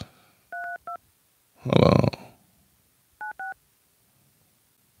dogs. Hold on.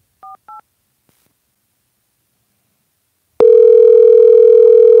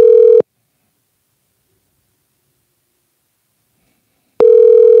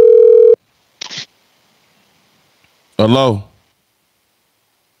 Hello?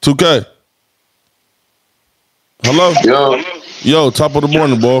 2K? Hello? Yo. Yo, top of the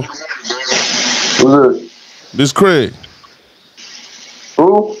morning, boy. Who's this? This Craig.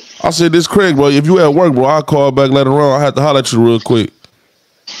 Who? I said this Craig, bro. If you at work, bro, I'll call back later on. I had to holler at you real quick.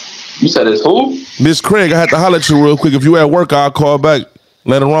 You said it's who? This Craig, I had to holler at you real quick. If you at work, I'll call back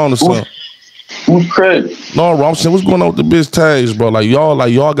later on or something. Who's Craig? No, bro, I'm saying, what's going on with the bitch Taze, bro? Like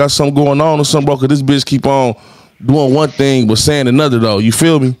y'all got something going on or something, bro? Cause this bitch keep on doing one thing but saying another though. You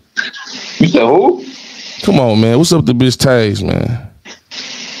feel me? You said who? Come on, man. What's up with the bitch Taze, man?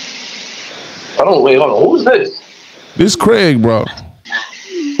 Hold on. Who's this? This Craig, bro.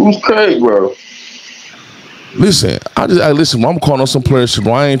 Who's Craig, bro? Listen, listen, bro, I'm calling on some player shit,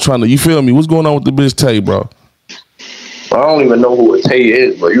 bro. I ain't trying to, you feel me? What's going on with the bitch Tay, bro? I don't even know who a Tay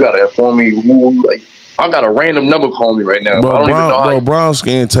is, bro. You gotta inform me who, like, I got a random number calling me right now. Bro, I don't even know Brown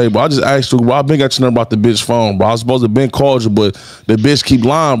skin Tay, bro. I just asked you, bro. I been got your number about the bitch phone, bro. I was supposed to been called you, but the bitch keep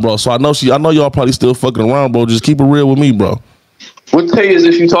lying, bro. So I know y'all probably still fucking around, bro. Just keep it real with me, bro. What Tay is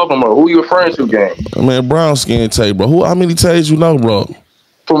this you talking about? Who you referring to, gang? Man, brown skin Tay, bro. How many Tays you know, bro?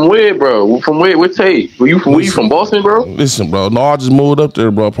 From where, bro? From where? What Tay? Were you from Boston, bro? Listen, bro. No, I just moved up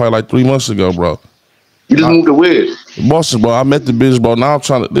there, bro. Probably like 3 months ago, bro. You just moved to where? Boston, bro. I met the bitch, bro. Now I'm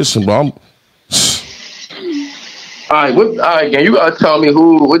trying to listen, bro. All right, gang. You gotta tell me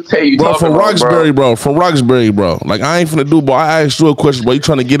what Tay you talking from about, Roxbury, bro. From Roxbury, bro. Like I ain't finna do, bro. I asked you a question, bro. You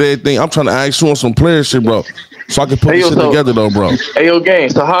trying to get everything? I'm trying to ask you on some player shit, bro. So I can put this shit together, though, bro. Hey, yo, gang.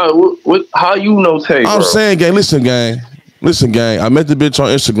 So how you know Tay, bro? I'm saying, gang. Listen, gang. I met the bitch on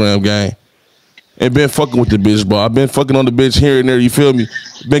Instagram, gang. And been fucking with the bitch, bro. I've been fucking on the bitch here and there. You feel me?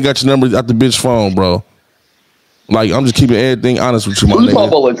 Been got your number out the bitch phone, bro. Like I'm just keeping everything honest with you, my nigga. You talking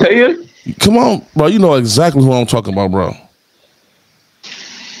about Lataya? Come on, bro. You know exactly who I'm talking about, bro.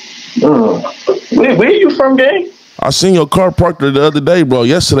 Where you from, gang? I seen your car parked there the other day, bro.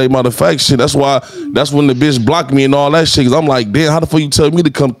 Yesterday, matter of fact, shit. That's when the bitch blocked me and all that shit. Cause I'm like, damn, how the fuck you tell me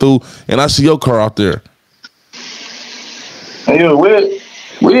to come through and I see your car out there? Hey, yo,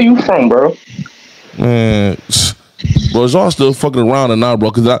 where you from, bro? Man, bro, y'all still fucking around and now, bro.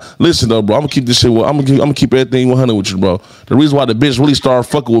 Cause listen though, bro. I'm gonna keep this shit. I'm gonna keep everything 100 with you, bro. The reason why the bitch really started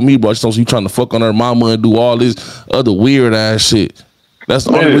fucking with me, bro, is you trying to fuck on her mama and do all this other weird ass shit. That's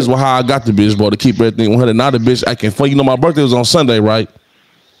the only reason why I got the bitch, bro, to keep everything 100. Now the bitch acting funny. You know my birthday was on Sunday, right?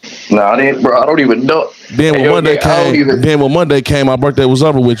 Nah, bro. I don't even know. Then when Monday came, my birthday was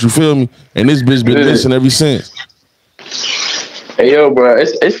over with. You feel me? And this bitch been missing ever since. Hey, yo, bro,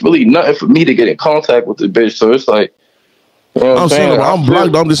 it's really nothing for me to get in contact with the bitch. So it's like, you know what I'm saying? I'm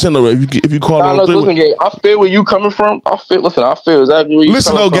blocked. I'm just saying, if you call on through. Listen, gang, I feel where you coming from. I feel exactly where you coming from.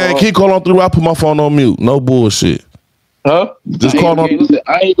 Listen, though, gang, keep calling through. I put my phone on mute. No bullshit. Huh? Just call on. Listen,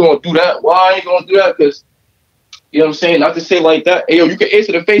 I ain't gonna do that. Why I ain't gonna do that? Because, you know what I'm saying? Not to say like that. Hey, yo, you can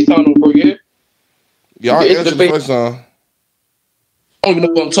answer the FaceTime, bro, yeah? Yeah, I answer the FaceTime. I don't even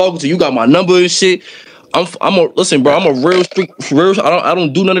know who I'm talking to. You got my number and shit. Listen, bro, I'm a real street, real. I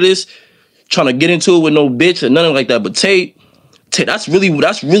don't do none of this trying to get into it with no bitch or nothing like that. But Tay, that's really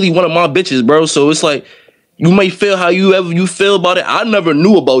one of my bitches, bro. So it's like you may feel how you feel about it. I never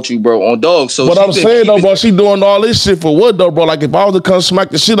knew about you, bro, on dog. So but I'm saying though, bro, she doing all this shit for what though, bro? Like if I was to come smack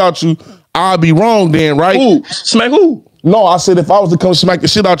the shit out you, I'd be wrong then, right? Who? Smack who? No, I said if I was to come smack the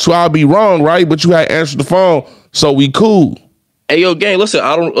shit out you, I'd be wrong, right? But you had answered the phone, so we cool. Hey, yo, gang, that's what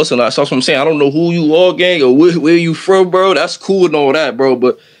I'm saying. I don't know who you are, gang, or where you from, bro. That's cool and all that, bro.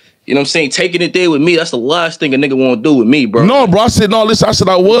 But, you know what I'm saying, taking it there with me, that's the last thing a nigga want to do with me, bro. No, bro, I said I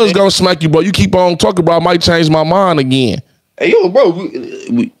was going to smack you, bro. You keep on talking about I might change my mind again. Hey, yo, bro,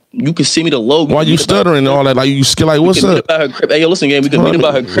 you can see me the logo. Why you stuttering and all that? Like, you skill, like, what's up? Hey, yo, listen, gang, we can meet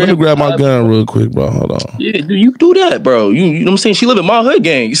about her crib. Let me grab my gun real quick, bro. Hold on. Yeah, you do that, bro. You know what I'm saying? She live in my hood,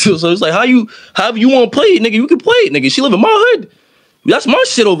 gang. So it's like, however you want to play it, nigga, you can play it, nigga. She live in my hood. That's my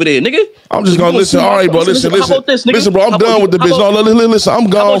shit over there, nigga. I'm just gonna listen. All right, bro. Listen. How about this, nigga? Listen, bro. I'm done with the bitch. No, listen. I'm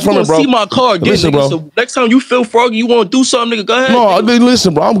gone from it, bro. See my car again, listen, bro. So next time you feel froggy, you want to do something, nigga, go ahead. No,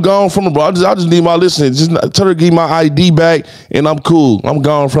 listen, bro. I'm gone from it, bro. I just need my listen. Just tell her to give my ID back, and I'm cool. I'm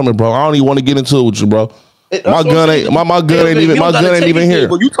gone from it, bro. I don't even want to get into it with you, bro. My gun ain't even here.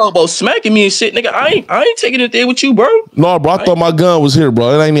 But you talk about smacking me and shit, nigga. I ain't taking it there with you, bro. No, bro. I thought my gun was here,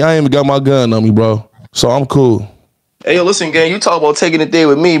 bro. I ain't even got my gun on me, bro. So I'm cool. Hey, yo, listen, gang, you talk about taking it there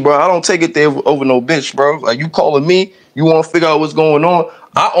with me, bro. I don't take it there over no bitch, bro. Like, you calling me, you want to figure out what's going on.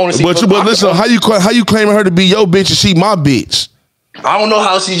 I honestly... But listen, how you claiming her to be your bitch and she my bitch? I don't know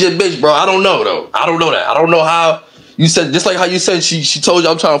how she's your bitch, bro. I don't know, though. I don't know that. I don't know how... You said, just like how you said she told you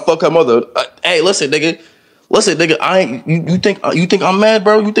I'm trying to fuck her mother. Hey, listen, nigga. Listen, nigga, I ain't... You think I'm mad,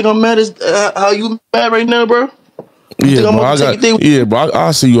 bro? You think I'm mad as how you mad right now, bro? Yeah, bro.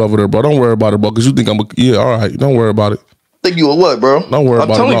 I'll see you over there, bro. Don't worry about it, bro. Cause you think all right. Don't worry about it. Think you a what, bro? Don't worry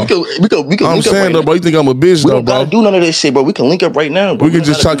about it. We can. I'm saying though, bro. You think I'm a bitch though, bro? We don't do none of this shit, bro. We can link up right now, bro. We can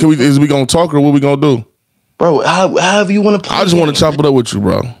just talk. Is we gonna talk or what we gonna do, bro? However you want to play. I just want to chop it up with you,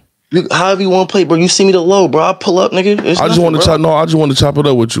 bro. However you want to play, bro. You see me the low, bro. I pull up, nigga. I just want to chop. No, I just want to chop it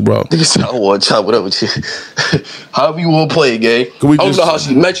up with you, bro. I want to chop it up with you. However you want to play it, gang. I don't know how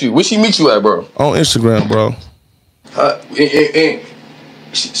she met you. Where she meet you at, bro? On Instagram, bro.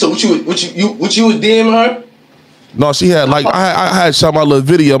 So what you was DMing her? No, she had like I had shot my little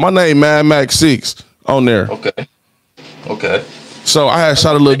video. My name Mad Max 6 on there. Okay. So I had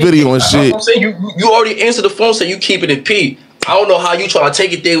shot a little video and shit. I'm saying you already answered the phone, so you keep it in P. I don't know how you try to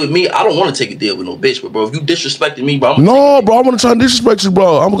take it there with me. I don't want to take it there with no bitch, but bro, if you disrespecting me, bro, no, bro, I want to try to disrespect you,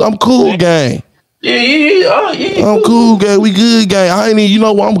 bro. I'm cool, gang. Yeah. I'm cool, gang. We good, gang. I ain't even, you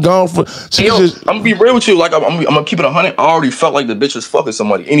know what? I'm gone for. I'm gonna be real with you. Like I'm gonna keep it 100. I already felt like the bitch was fucking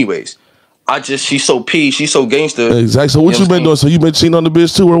somebody. Anyways, she's so she's so gangster. Exactly. So what you been doing? So you been cheating on the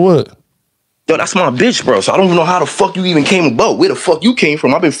bitch too, or what? Yo, that's my bitch, bro. So I don't even know how the fuck you even came about. Where the fuck you came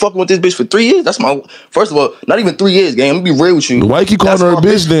from? I've been fucking with this bitch for 3 years. That's my first of all, not even 3 years, gang. I'm gonna be real with you. Why you keep calling her a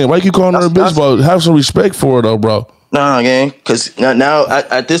bitch then? Why you keep calling her a bitch, bro? Have some respect for her though, bro. Nah, gang. Cause now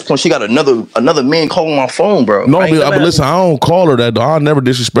at this point she got another man calling my phone, bro. No, but listen, I don't call her that though. I'll never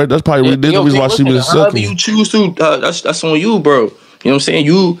disrespect. That's probably the reason why she been sucking. However you choose to, that's on you, bro. You know what I'm saying?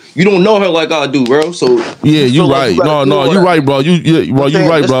 You don't know her like I do, bro. So yeah, you right. No, you right, bro. You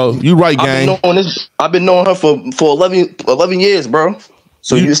right, bro. You right, gang. I've been knowing her for 11 years, bro.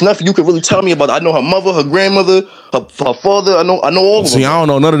 So it's nothing you could really tell me about. I know her mother, her grandmother, her father. I know all of them. See, I don't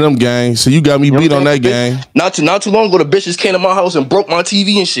know none of them, gang. So you got me beat on that, gang. Not too long ago, the bitches came to my house and broke my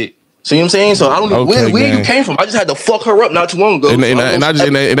TV and shit. See what I'm saying? So I don't know where you came from. I just had to fuck her up not too long ago. And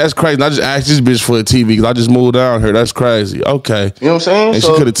that's crazy. And I just asked this bitch for a TV because I just moved down here. That's crazy. Okay. You know what I'm saying? And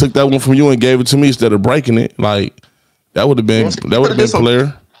she could have took that one from you and gave it to me instead of breaking it. Like that would have been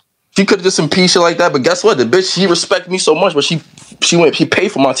clear. She could have did some piece shit like that, but guess what? The bitch, she respected me so much, but she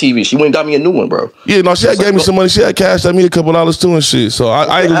paid for my TV. She went and got me a new one, bro. Yeah, no, she had gave me some money. She had cashed at me a couple dollars too and shit. So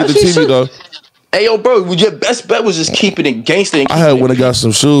I ain't gonna get the TV though. Hey, yo, bro, your best bet was just keeping it gangster. I had went and got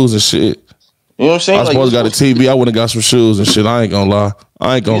some shoes and shit. You know what I'm saying? I supposed to got a TV. I went and got some shoes and shit. I ain't gonna lie.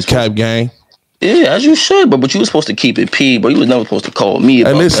 I ain't gonna cap, gang. Yeah, as you should, but you were supposed to keep it P, but you was never supposed to call me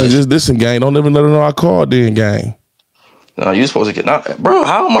about listen, just listen, gang. Don't ever let her know I called then, gang. No, you supposed to get bro.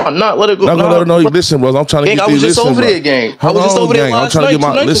 How am I not let it go? Not gonna let her know. Listen, bro. I'm trying to get. I was just over there, gang. I was just over there last night.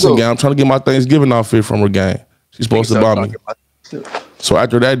 Gang. I'm trying to get my Thanksgiving outfit from her, gang. She's supposed to buy me. So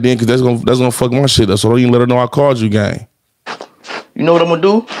after that, then, because that's gonna fuck my shit up. So don't even let her know I called you, gang. You know what I'm gonna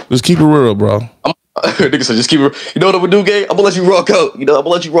do? Just keep it real, bro. Nigga said, just keep it. You know what I'm gonna do, gang? I'm gonna let you rock out. I'm gonna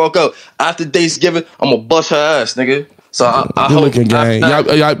let you rock out. After Thanksgiving, I'm gonna bust her ass, nigga. So I hope, looking, gang.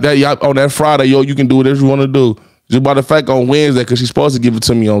 Y'all on that Friday, yo, you can do whatever you want to do. Just by the fact on Wednesday, because she's supposed to give it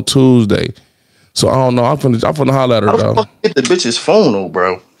to me on Tuesday. So I don't know. I'm finna holler at her, though. How the fuck get the bitch's phone, though,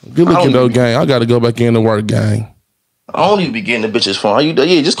 bro? Good looking, though, gang. I gotta go back in to work, gang. I don't even be getting the bitch's phone.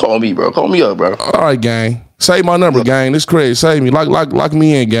 Yeah, just call me, bro. Call me up, bro. All right, gang. Save my number, gang. This crazy. Save me. Lock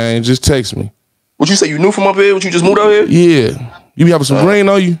me in, gang. Just text me. What you say? You new from up here? What you just moved out here? Yeah. You be having some green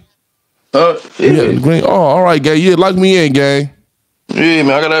on you? Yeah. Green. Oh, all right, gang. Yeah, lock me in, gang. Yeah,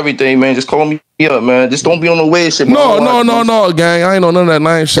 man. I got everything, man. Just call me up, man. Just don't be on the weird shit, bro. No, gang. I ain't on none of that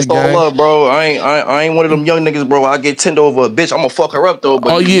lame shit, gang. All up, bro. I ain't one of them young niggas, bro. I get tender over a bitch. I'm gonna fuck her up, though.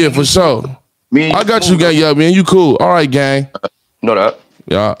 But yeah, for sure. I got you, gang. Yeah, man. You cool. All right, gang. You know that?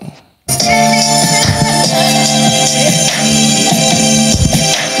 Yeah.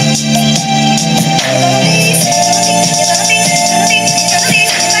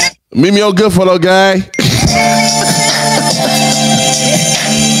 Meet me on Goodfellow, gang.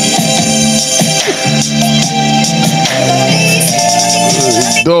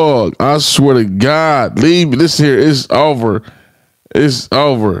 Dog, I swear to God, leave this here. It's over. It's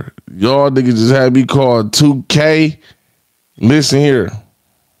over. Y'all niggas just had me called 2K. Listen here.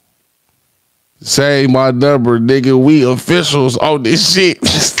 Say my number, nigga. We officials on this shit.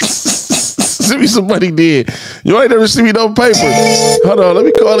 Send me some money, then. You ain't never seen me no paper. Hold on, let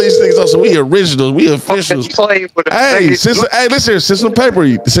me call these things up. So we originals, we officials. Hey, listen, send some paper.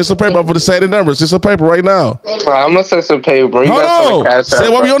 Send some paper for the same number. Send some paper right now. I'm gonna send some paper, bro. Hold on. Say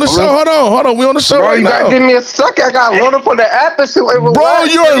what we on the show. Hold on. We on the show right now. You gotta give me a second. I got loaded for the app and shit. Bro,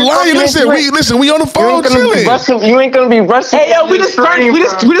 you're lying. Listen, we on the phone chilling. You ain't gonna be rushing. Hey, yo, we just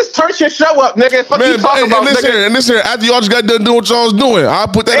turned your show up, nigga. What you talking about, nigga? And listen, after y'all just got done doing what y'all was doing, I'll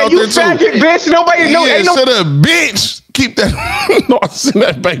put that out there too. Bitch, nobody know. Yeah, bitch. Keep that. No, send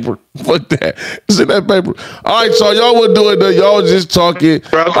that paper. Fuck that. It's in that paper. All right, so y'all wasn't doing that. Y'all was just talking.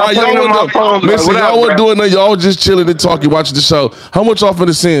 Bro, all right, y'all wasn't listen, y'all wasn't doing that. Y'all was just chilling and talking, watching the show. How much y'all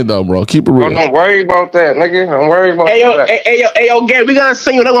finna send though, bro? Keep it real. Don't worry about that, nigga. Don't worry about that. Hey, yo, gang, we gonna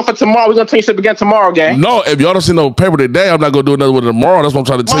send you another one for tomorrow. We gonna tell you shit again tomorrow, gang. No, if y'all don't see no paper today, I'm not gonna do another one tomorrow. That's what I'm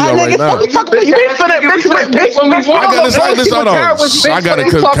trying to tell y'all right now. I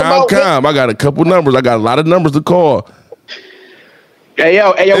got a couple numbers. I got a lot of numbers to call. Hey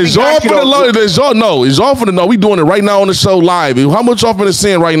yo, is y'all finna load? Is y'all finna know? We doing it right now on the show live. How much y'all finna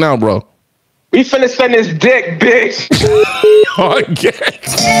send right now, bro? We finna send this dick, bitch. Okay.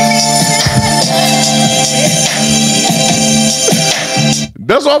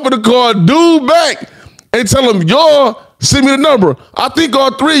 That's all finna call dude back and tell him y'all send me the number. I think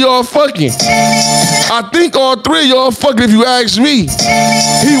all three of y'all fucking. If you ask me.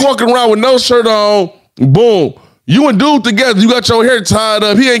 He walking around with no shirt on. Boom. You and dude together, you got your hair tied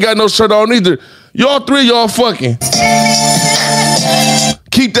up. He ain't got no shirt on either. Y'all three, y'all fucking.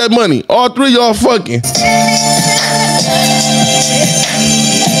 Keep that money. All three, y'all fucking.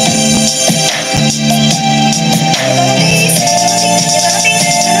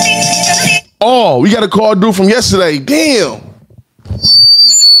 Oh, we got a call dude from yesterday. Damn.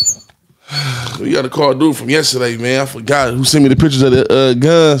 We got a call dude from yesterday, man. I forgot who sent me the pictures of the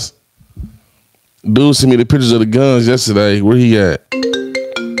guns. Dude sent me the pictures of the guns yesterday. Where he at?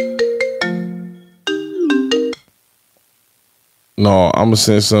 No, I'm going to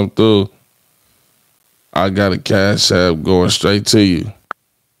send something through. I got a cash app going straight to you.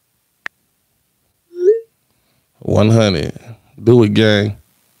 100. Do it, gang.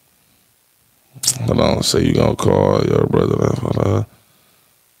 Hold on. Say you going to call your brother. Hold on.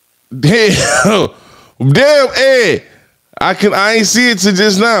 Damn. Damn, Ed. I ain't see it till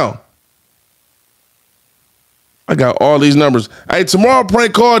just now. I got all these numbers. Hey, tomorrow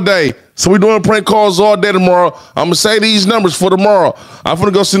prank call day. So we doing prank calls all day tomorrow. I'm going to say these numbers for tomorrow. I'm going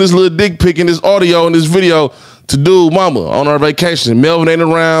to go send this little dick pic in this audio and this video to dude mama on our vacation. Melvin ain't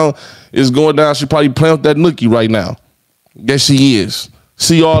around. It's going down. She probably playing with that nookie right now. Guess she is.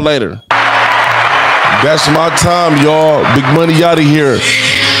 See y'all later. That's my time, y'all. Big money out of here.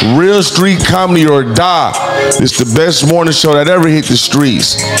 Real street comedy or die. It's the best morning show that ever hit the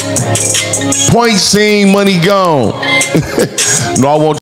streets. Point seen, money gone. No, I won't.